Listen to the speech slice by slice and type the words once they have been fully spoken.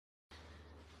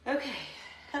Okay,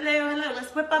 hello.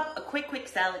 Let's whip up a quick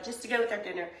salad just to go with our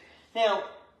dinner. Now,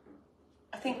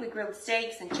 I think we grilled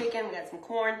steaks and chicken. We got some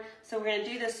corn. So we're gonna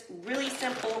do this really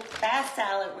simple, fast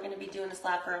salad. We're gonna be doing this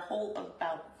live for a whole of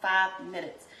about 5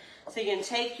 minutes. So you're gonna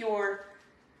take your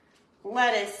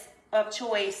lettuce of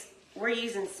choice. We're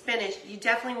using spinach. You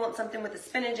definitely want something with the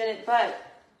spinach in it, but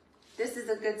this is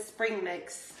a good spring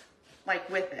mix, like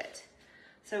with it.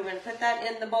 So we're gonna put that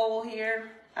in the bowl here.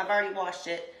 I've already washed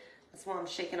it. That's why I'm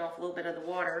shaking off a little bit of the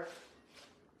water.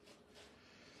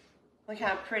 Look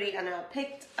how pretty, and I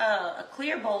picked a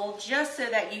clear bowl just so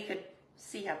that you could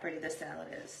see how pretty this salad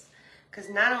is. Because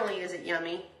not only is it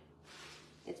yummy,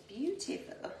 it's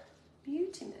beautiful,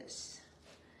 beautiness.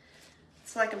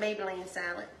 It's like a Maybelline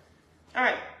salad. All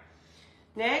right,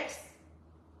 next,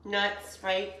 nuts,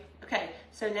 right? Okay,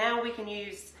 so now we can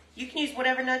use, you can use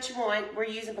whatever nuts you want. We're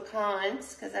using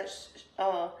pecans, because that's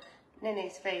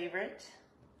Nene's favorite.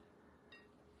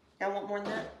 Y'all want more than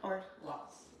that, or?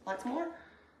 Lots more?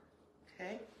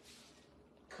 Okay.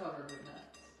 Covered with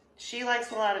nuts. She likes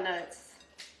a lot of nuts.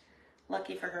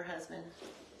 Lucky for her husband.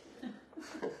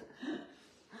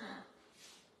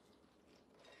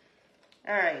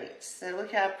 All right, so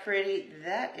look how pretty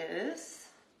that is.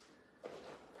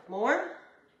 More?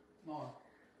 More.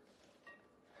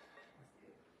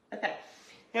 Okay,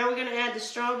 now we're gonna add the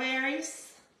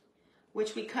strawberries,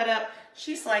 which we cut up.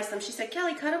 She sliced them. She said,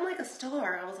 Kelly, cut them like a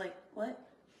star. I was like, what?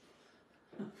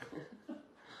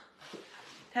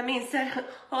 That means that,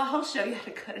 oh, I'll show you how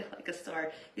to cut it like a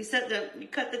star. You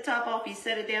cut the top off, you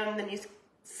set it down, and then you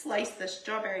slice the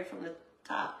strawberry from the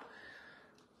top.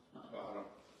 Bottom.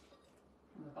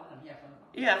 From the bottom, yeah, from the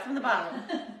bottom. Yeah, from the bottom.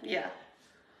 Yeah.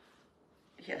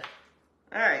 Yeah.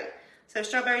 All right. So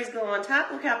strawberries go on top.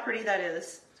 Look how pretty that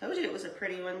is. Told you it was a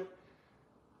pretty one.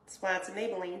 That's why it's a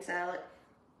Maybelline salad.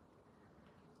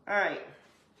 All right.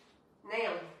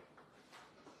 Now,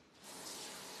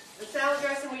 the salad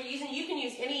dressing we're using, you can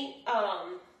use any,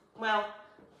 well,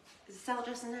 is the salad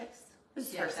dressing next? This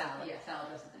is first salad. Yeah, salad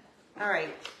dressing next. All right.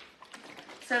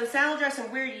 So the salad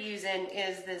dressing we're using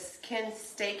is this Ken's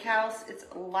Steakhouse. It's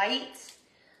light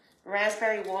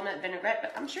raspberry walnut vinaigrette,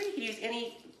 but I'm sure you could use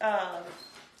any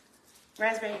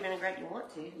raspberry vinaigrette you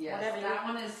want to. Yes, that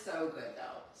one is so good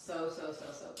though. So good.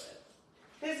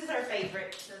 This is our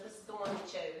favorite, so this is the one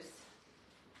we chose.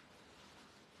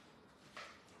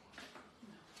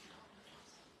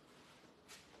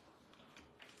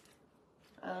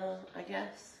 I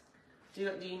guess.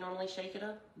 Do you normally shake it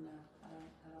up? No, I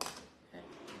don't. Okay.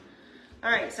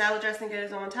 All right, salad dressing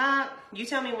goes on top. You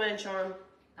tell me when, Charm.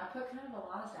 I put kind of a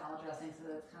lot of salad dressing so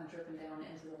that it's kind of dripping down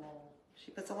into the bowl.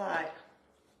 She puts a lot.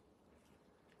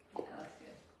 Yeah, that's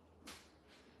good.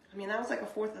 I mean, that was like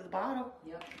 1/4 of the bottle.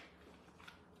 Yep.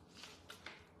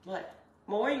 What?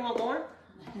 More? You want more?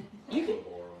 You can.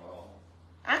 More, well,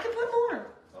 I can put more.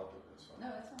 I'll put this one.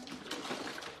 No, that's fine.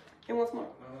 He wants more.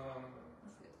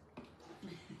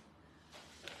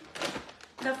 That's good.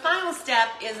 The final step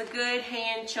is a good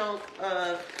hand chunk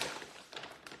of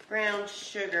brown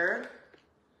sugar.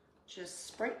 Just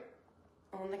spray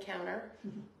on the counter.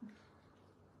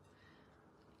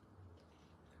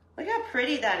 Look how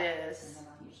pretty that is. And then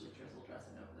I usually drizzle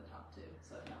dressing over the top too,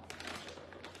 so it melts.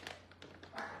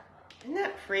 Isn't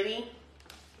that pretty?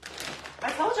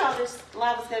 I told y'all this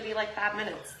live was going to be like 5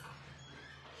 minutes.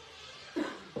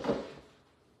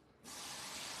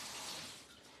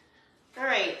 All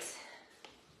right.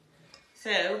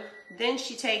 So then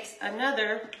she takes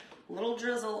another little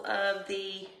drizzle of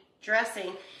the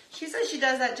dressing. She says she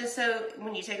does that just so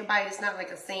when you take a bite, it's not like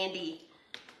a sandy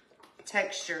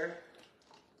texture.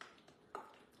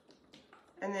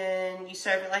 And then you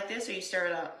serve it like this, or you stir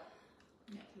it up?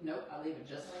 Nope, I leave it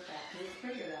just like that. It's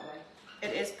prettier that way.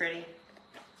 It is pretty.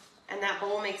 And that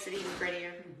bowl makes it even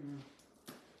prettier.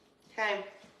 Okay.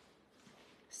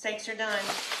 Steaks are done.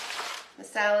 The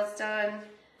salad's done.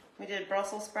 We did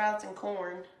Brussels sprouts and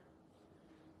corn.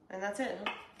 And that's it,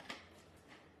 huh?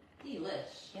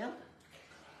 Delish. Yep.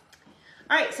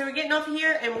 All right, so we're getting off of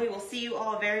here, and we will see you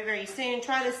all very, very soon.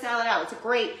 Try this salad out. It's a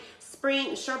great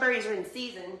spring. Strawberries are in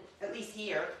season, at least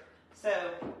here.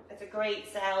 So it's a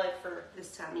great salad for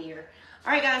this time of year.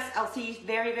 All right, guys, I'll see you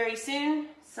very, very soon.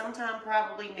 Sometime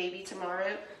probably, maybe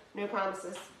tomorrow. No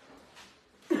promises.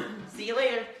 See you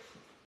later.